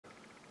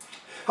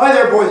Hi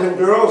there, boys and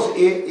girls.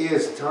 It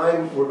is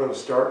time. We're going to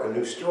start a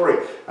new story.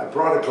 I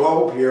brought a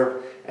globe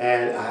here,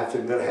 and I have to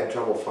admit I had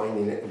trouble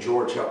finding it, and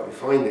George helped me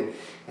find it.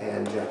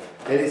 And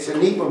it's a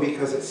neat one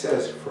because it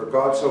says, "For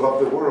God so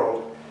loved the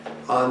world,"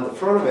 on the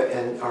front of it.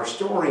 And our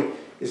story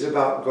is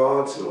about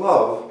God's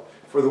love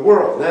for the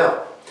world.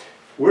 Now,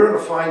 we're going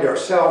to find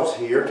ourselves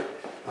here,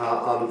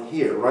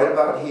 right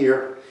about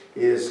here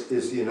is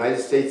the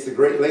United States. The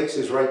Great Lakes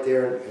is right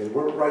there, and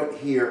we're right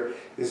here.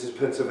 This is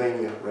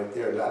Pennsylvania right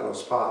there, that little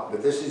spot.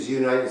 But this is the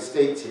United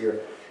States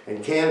here,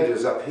 and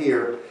Canada's up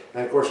here.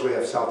 And of course we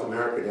have South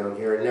America down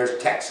here, and there's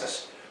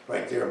Texas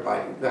right there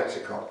by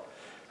Mexico.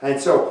 And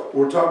so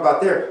we're talking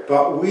about there,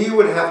 but we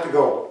would have to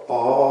go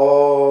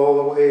all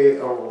the way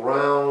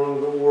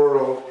around the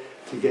world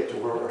to get to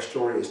where our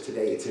story is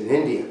today. It's in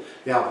India.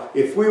 Now,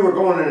 if we were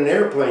going in an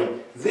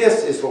airplane,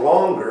 this is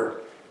longer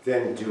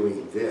than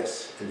doing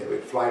this. And they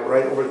would fly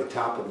right over the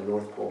top of the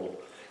North Pole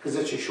because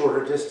it's a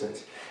shorter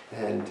distance.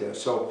 And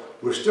so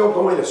we're still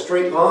going a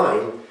straight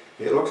line.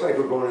 It looks like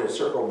we're going in a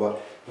circle,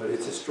 but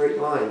it's a straight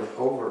line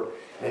over.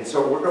 And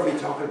so we're going to be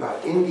talking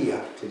about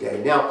India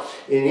today. Now,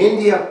 in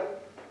India,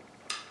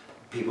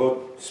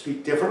 people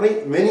speak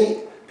differently.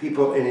 Many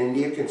people in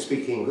India can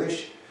speak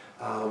English,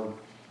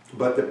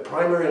 but the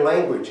primary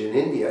language in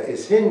India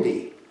is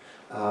Hindi.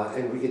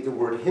 And we get the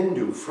word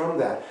Hindu from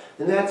that.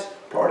 And that's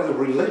part of the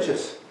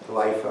religious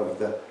life of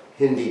the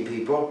Hindi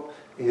people,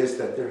 is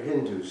that they're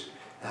Hindus.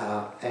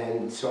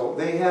 And so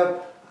they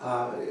have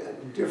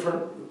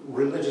different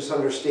religious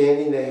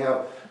understanding. They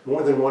have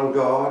more than one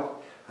God.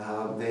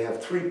 They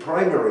have three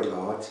primary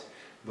gods,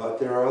 but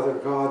there are other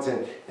gods.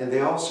 And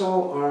they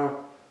also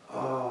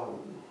are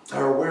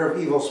aware of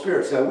evil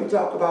spirits. Now, we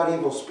talk about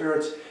evil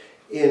spirits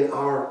in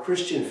our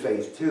Christian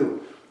faith,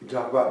 too. We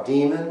talk about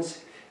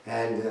demons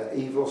and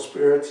evil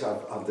spirits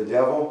of the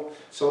devil.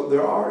 So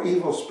there are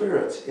evil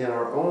spirits in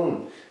our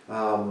own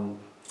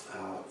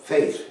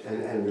faith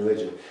and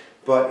religion.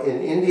 But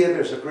in India,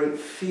 there's a great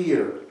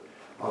fear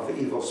of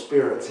evil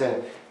spirits,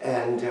 and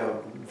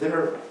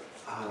they're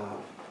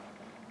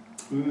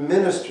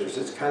ministers.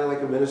 It's kind of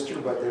like a minister,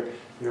 but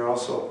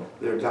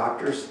they're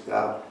doctors.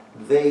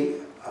 They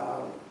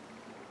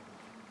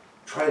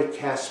try to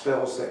cast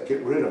spells that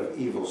get rid of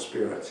evil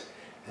spirits.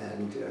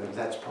 And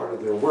that's part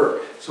of their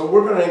work. So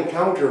we're going to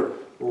encounter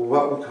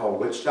what we call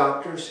witch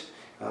doctors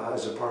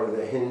as a part of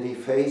the Hindi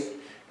faith.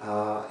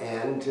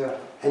 And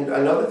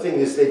another thing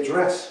is they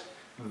dress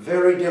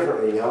very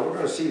differently. Now we're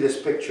going to see this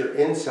picture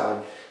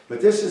inside, but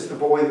this is the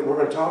boy that we're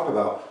going to talk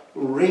about,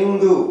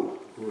 Ringu.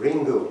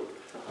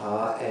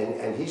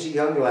 And he's a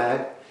young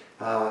lad.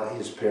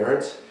 His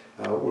parents,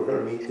 we're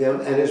going to meet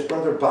them, and his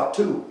brother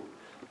Batu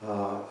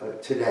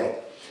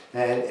today.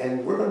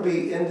 And we're going to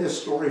be in this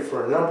story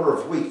for a number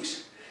of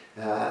weeks.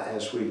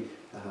 As we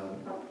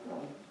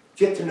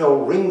get to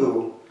know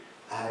Ringu,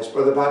 his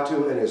brother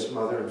Batu, and his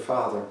mother and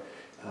father,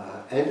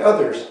 and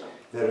others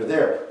that are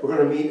there. We're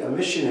going to meet a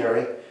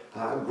missionary,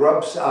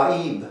 Grub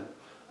Sahib.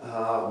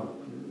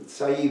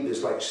 Sahib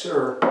is like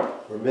Sir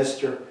or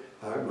Mr.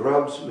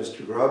 Grubbs,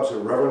 Mr. Grubbs or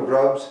Reverend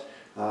Grubbs,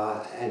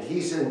 and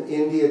he's in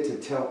India to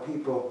tell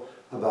people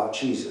about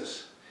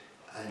Jesus.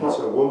 And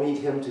so we'll meet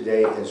him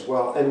today as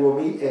well, and we'll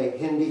meet a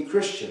Hindi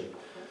Christian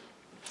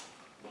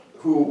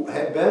who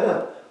had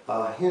been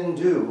a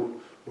Hindu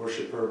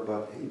worshiper,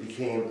 but he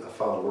became a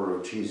follower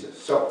of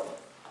Jesus. So,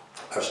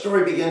 our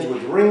story begins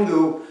with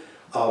Ringu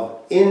of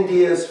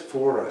India's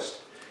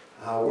forest.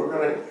 We're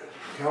going to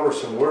encounter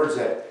some words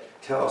that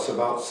tell us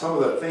about some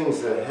of the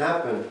things that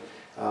happen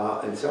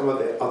and some of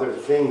the other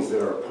things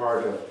that are a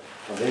part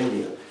of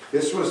India.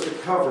 This was the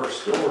cover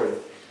story.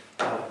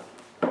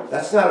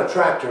 That's not a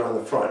tractor on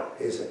the front,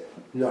 is it?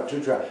 No,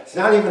 two tractors. It's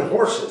not even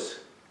horses.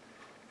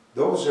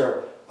 Those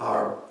are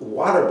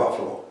water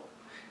buffalo.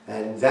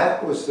 And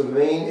that was the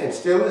main, and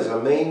still is a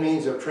main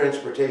means of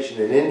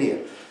transportation in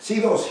India. See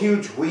those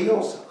huge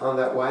wheels on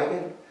that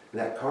wagon,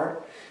 that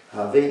cart?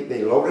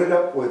 They load it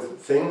up with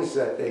things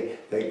that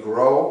they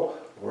grow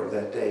or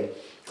that they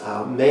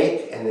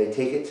make, and they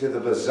take it to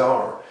the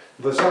bazaar.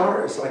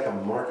 Bazaar is like a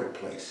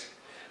marketplace.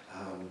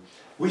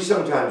 We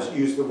sometimes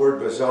use the word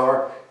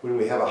bazaar when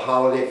we have a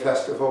holiday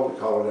festival. We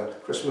call it a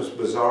Christmas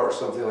bazaar or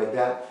something like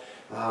that.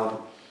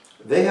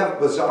 They have a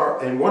bazaar,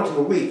 and once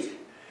a week,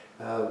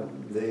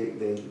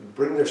 they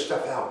bring their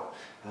stuff out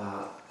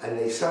and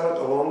they sell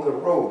it along the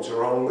roads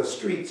or along the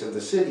streets of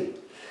the city.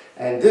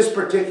 And this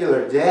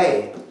particular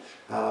day,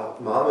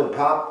 Mom and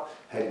Pop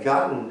had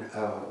gotten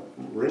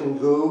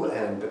Ringu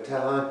and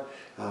Batan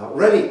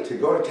ready to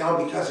go to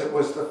town because it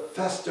was the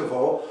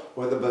festival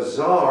or the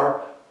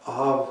bazaar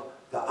of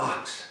the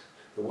ox,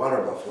 the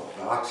water buffalo,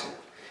 the oxen.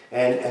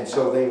 And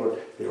so they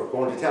were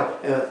going to town.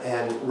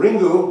 And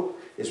Ringu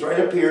is right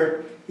up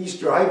here. He's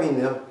driving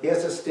them. He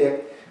has a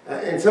stick.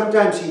 And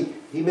sometimes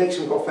he makes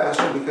them go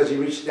faster because he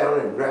reaches down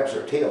and grabs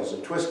their tails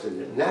and twists it,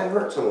 and that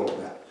hurts a little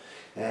bit.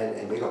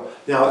 And they go.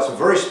 Now, it's a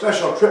very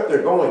special trip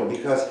they're going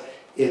because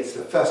it's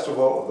the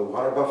festival of the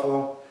water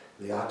buffalo,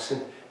 the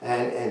oxen,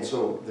 and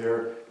so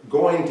they're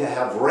going to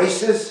have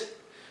races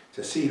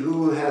to see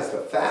who has the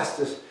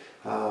fastest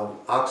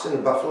oxen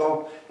and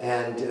buffalo,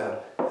 and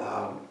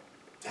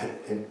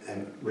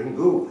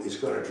Ringu is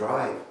going to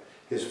drive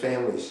his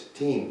family's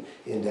team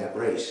in that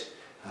race.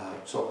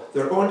 So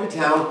they're going to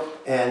town,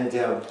 and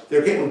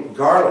they're getting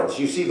garlands.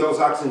 You see, those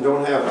oxen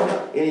don't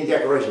have any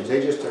decorations.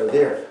 They just are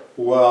there.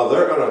 Well,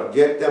 they're going to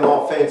get them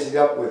all fancied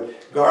up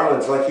with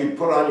garlands like you'd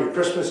put on your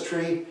Christmas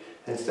tree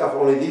and stuff,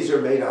 only these are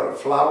made out of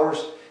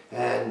flowers,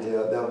 and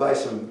they'll buy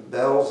some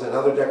bells and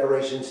other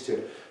decorations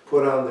to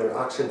put on their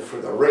oxen for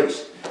the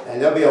race.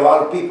 And there'll be a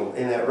lot of people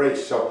in that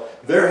race. So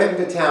they're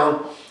heading to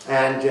town,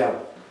 and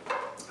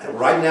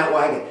riding that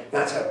wagon.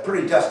 Now, it's a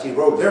pretty dusty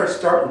road. They're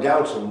starting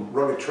down some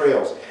rugged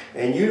trails,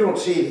 and you don't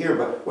see it here,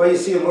 but, well, you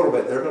see a little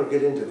bit. They're going to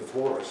get into the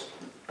forest.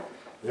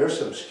 There's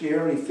some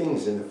scary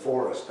things in the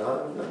forest.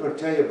 I'm not going to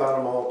tell you about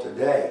them all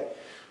today,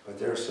 but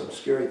there's some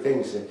scary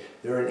things.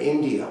 They're in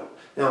India.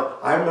 Now,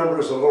 I remember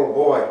as a little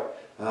boy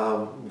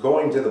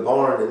going to the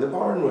barn, and the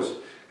barn was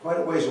quite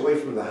a ways away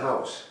from the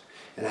house,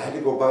 and I had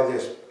to go by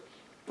this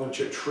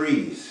bunch of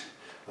trees,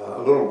 a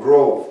little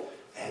grove,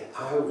 and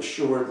I was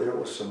sure there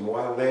were some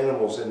wild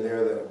animals in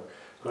there that were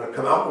going to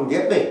come out and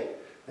get me.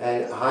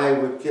 And I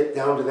would get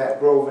down to that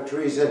grove of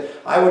trees, and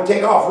I would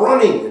take off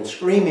running and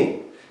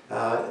screaming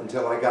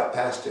until I got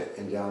past it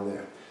and down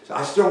there. So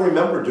I still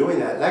remember doing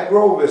that. That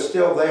grove is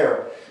still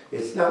there.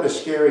 It's not as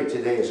scary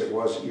today as it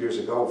was years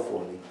ago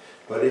for me,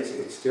 but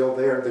it's still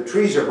there. The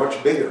trees are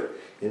much bigger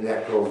in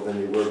that grove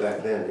than they were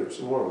back then. It was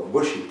more of a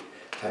bushy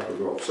type of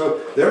grove.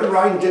 So they're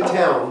riding to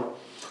town.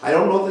 I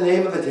don't know the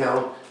name of the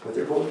town, but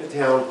they're going to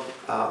town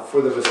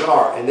for the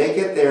bazaar. And they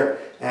get there,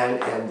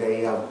 and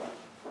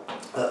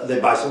they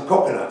buy some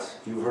coconuts.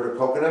 You've heard of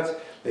coconuts?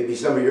 Maybe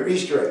some of your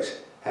Easter eggs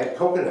had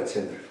coconuts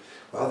in there.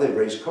 Well, they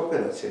raise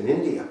coconuts in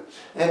India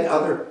and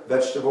other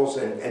vegetables.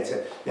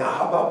 Now,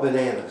 how about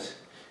bananas?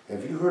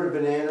 Have you heard of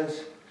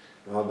bananas?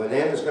 Well,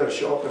 bananas going to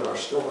show up in our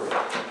story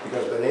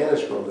because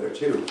bananas grow there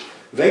too.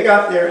 They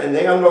got there and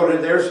they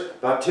unloaded. There's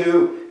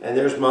Batu, and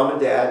there's Mom and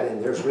Dad,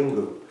 and there's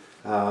Ringu.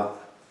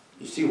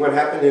 You see what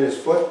happened in his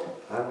foot?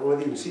 I don't know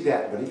whether you can see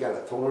that, but he got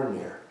a thorn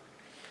there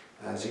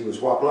as he was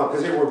walking along,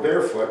 because they were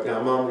barefoot.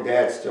 Now, Mom and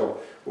Dad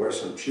still wear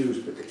some shoes,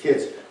 but the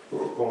kids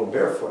were going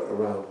barefoot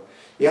around.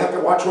 You have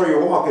to watch where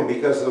you're walking,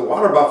 because the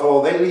water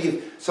buffalo, they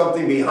leave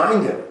something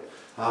behind them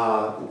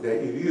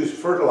that you use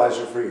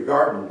fertilizer for your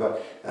garden,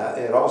 but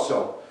it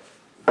also,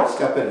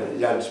 step in it, it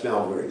doesn't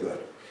smell very good.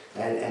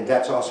 And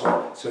that's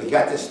also, so he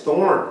got this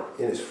thorn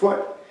in his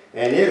foot,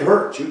 and it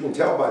hurts. You can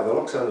tell by the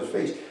looks on his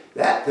face.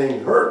 That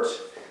thing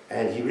hurts.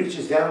 And he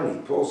reaches down and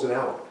he pulls it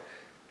out.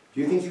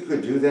 Do you think you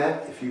could do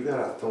that if you got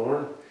a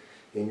thorn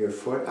in your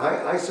foot?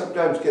 I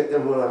sometimes get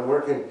them when I'm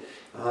working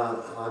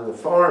on the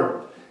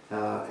farm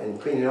and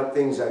cleaning up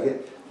things. I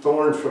get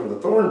thorns from the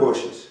thorn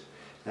bushes.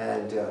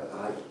 And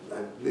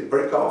they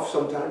break off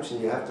sometimes,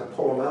 and you have to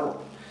pull them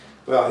out.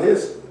 Well,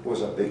 his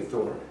was a big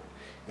thorn,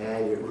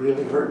 and it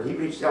really hurt. He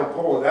reached down,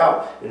 pulled it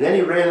out, and then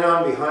he ran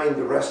on behind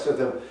the rest of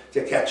them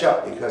to catch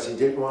up, because he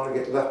didn't want to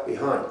get left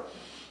behind.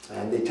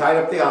 And they tied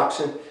up the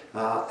oxen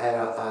at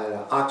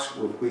an ox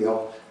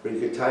wheel, where you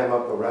could tie them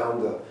up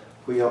around the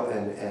wheel,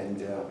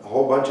 and a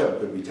whole bunch of them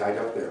could be tied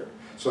up there.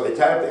 So they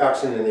tied up the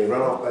oxen, and they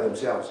run off by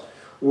themselves.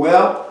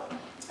 Well,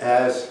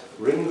 as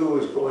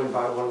Ringu is going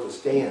by one of the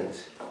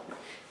stands,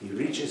 he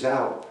reaches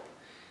out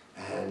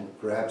and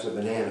grabs a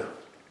banana.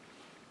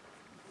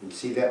 You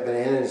see that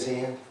banana in his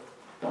hand?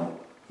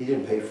 He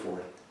didn't pay for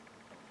it.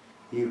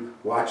 He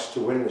watched to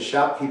when the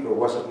shopkeeper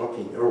wasn't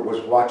looking, or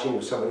was watching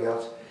with somebody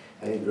else,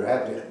 and he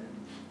grabbed it.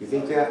 You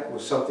think that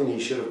was something he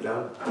should have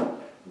done?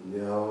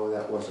 No,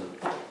 that wasn't.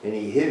 And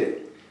he hid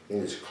it in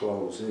his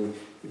clothes. And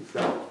he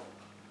felt,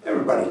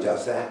 everybody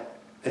does that.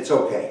 It's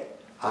okay.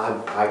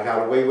 I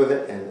got away with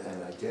it,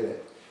 and I did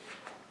it.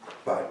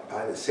 But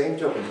by the same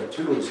token,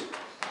 Batu was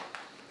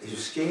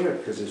scared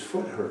because his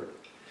foot hurt.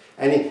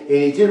 And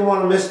he didn't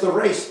want to miss the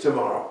race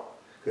tomorrow,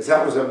 because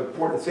that was an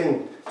important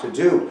thing to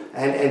do.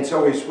 And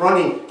so he's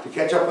running to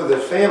catch up with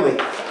his family.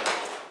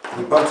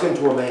 He bumps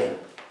into a man.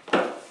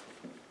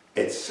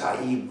 It's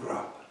Sahib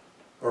Grub,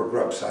 or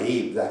Grub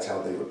Sahib, that's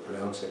how they would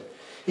pronounce it.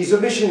 He's a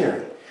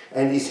missionary,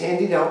 and he's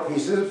handing out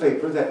pieces of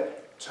paper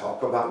that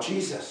talk about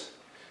Jesus,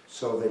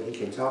 so that he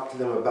can talk to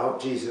them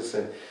about Jesus.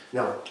 And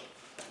now,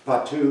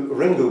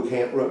 Ringu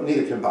can't,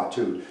 neither can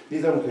Batu.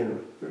 Neither of them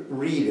can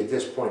read at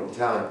this point in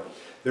time.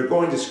 They're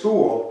going to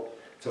school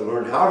to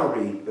learn how to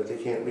read, but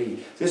they can't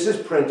read. This is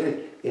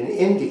printed in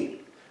Hindi.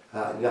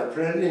 Not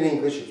printed in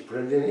English, it's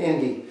printed in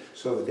Hindi,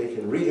 so that they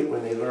can read it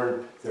when they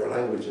learn their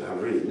language and how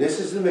to read it. And this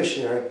is the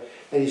missionary,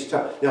 and he's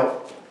tough.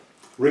 Now,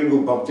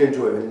 Ringu bumped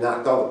into him and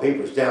knocked all the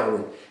papers down,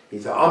 and he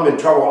thought, I'm in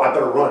trouble, I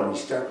better run. He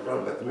started to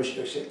run, but the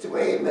missionary said,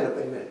 wait a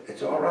minute,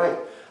 it's all right.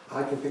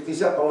 I can pick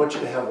these up, I want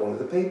you to have one of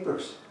the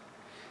papers.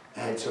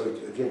 And so,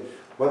 again,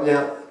 well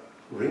now,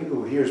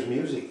 Ringu hears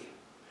music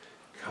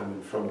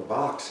coming from a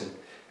box, and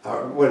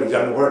well, he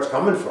doesn't know where it's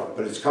coming from,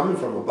 but it's coming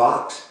from a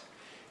box.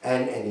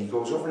 And he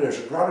goes over, and there's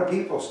a crowd of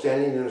people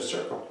standing in a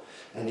circle.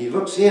 And he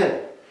looks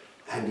in,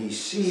 and he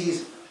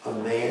sees a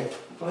man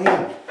playing.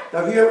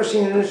 Now, have you ever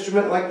seen an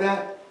instrument like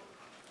that?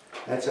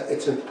 It's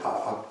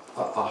a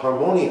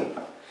harmonium.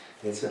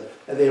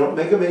 They don't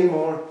make them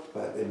anymore,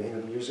 but they made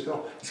them years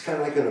ago. It's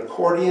kind of like an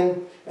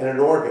accordion and an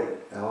organ,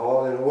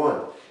 all in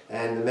one.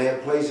 And the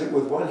man plays it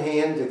with one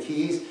hand, the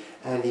keys,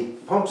 and he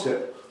pumps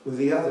it with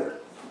the other.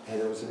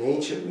 And it was an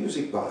ancient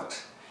music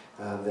box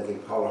that they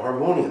call a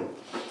harmonium.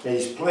 And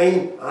he's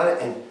playing on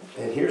it,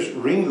 and here's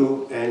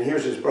Ringo, and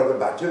here's his brother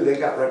Batu. They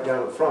got right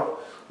down in front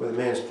where the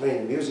man's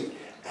playing the music.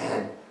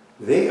 And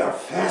they are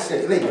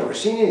fascinated. They've never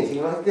seen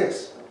anything like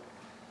this.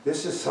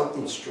 This is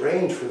something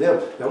strange for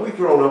them. Now, we've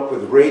grown up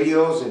with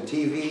radios and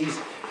TVs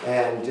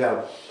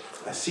and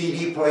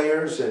CD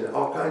players and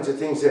all kinds of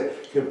things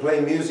that can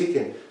play music,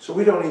 and so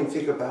we don't even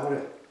think about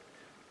it.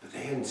 But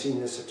they hadn't seen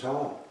this at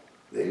all.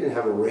 They didn't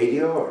have a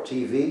radio or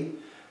TV.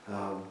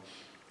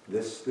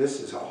 This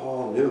is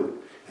all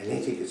new, and they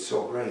think it's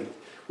so great.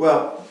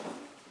 Well,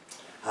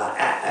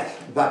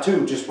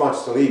 Batu just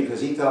wants to leave because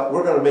he thought,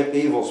 we're going to make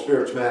the evil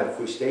spirits mad if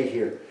we stay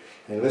here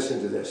and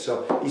listen to this.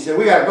 So he said,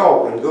 we got to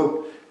go,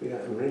 Ringo.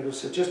 And Ringo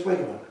said, just wait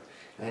a moment.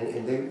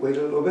 And they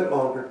waited a little bit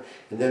longer,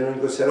 and then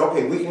Ringo said,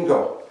 okay, we can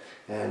go.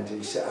 And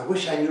he said, I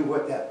wish I knew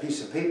what that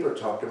piece of paper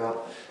talked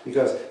about,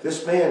 because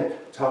this man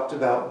talked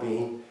about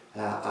being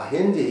a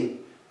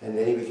Hindi, and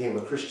then he became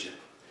a Christian.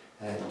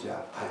 And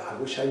I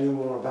wish I knew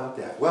more about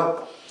that.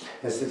 Well,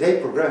 as the day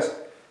progressed,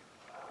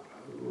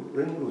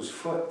 Ringo's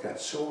foot got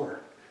sore,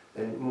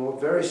 and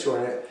very sore,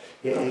 and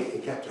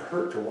it got to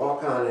hurt to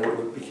walk on, and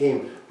it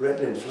became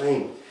red and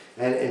inflamed.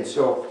 And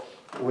so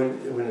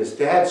when his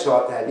dad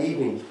saw it that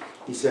evening,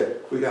 he said,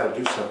 we got to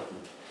do something.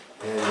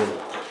 And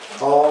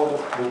called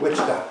the witch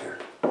doctor.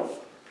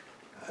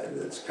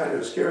 It's kind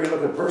of a scary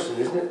looking person,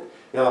 isn't it?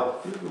 Now,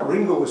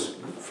 Ringo was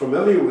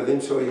familiar with him,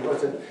 so he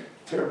wasn't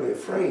terribly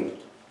afraid.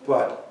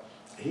 But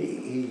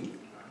he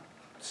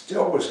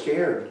still was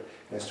scared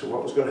as to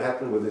what was going to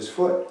happen with his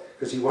foot,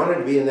 because he wanted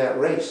to be in that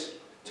race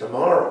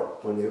tomorrow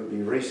when they would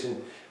be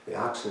racing the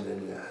oxen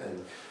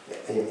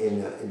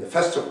in the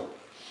festival.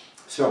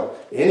 So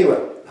anyway,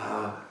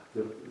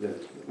 the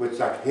witch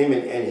doctor came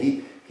in, and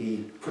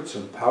he put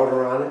some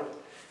powder on it,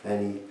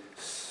 and he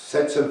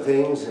said some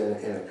things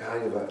in a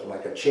kind of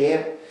like a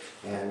chant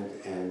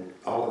and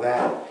all of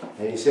that,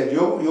 and he said,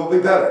 you'll be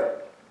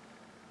better.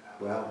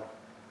 Well,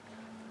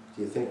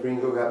 do you think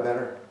Ringo got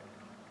better?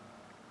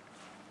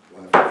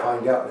 We'll have to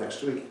find out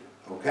next week.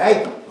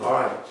 Okay? All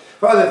right.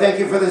 Father, thank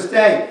you for this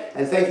day,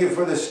 and thank you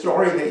for this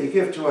story that you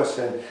give to us,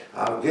 and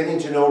getting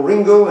to know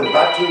Ringo and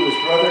Batu, his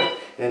brother,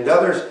 and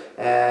others,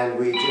 and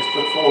we just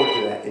look forward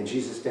to that. In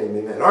Jesus' name,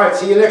 amen. All right,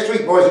 see you next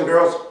week, boys and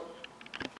girls.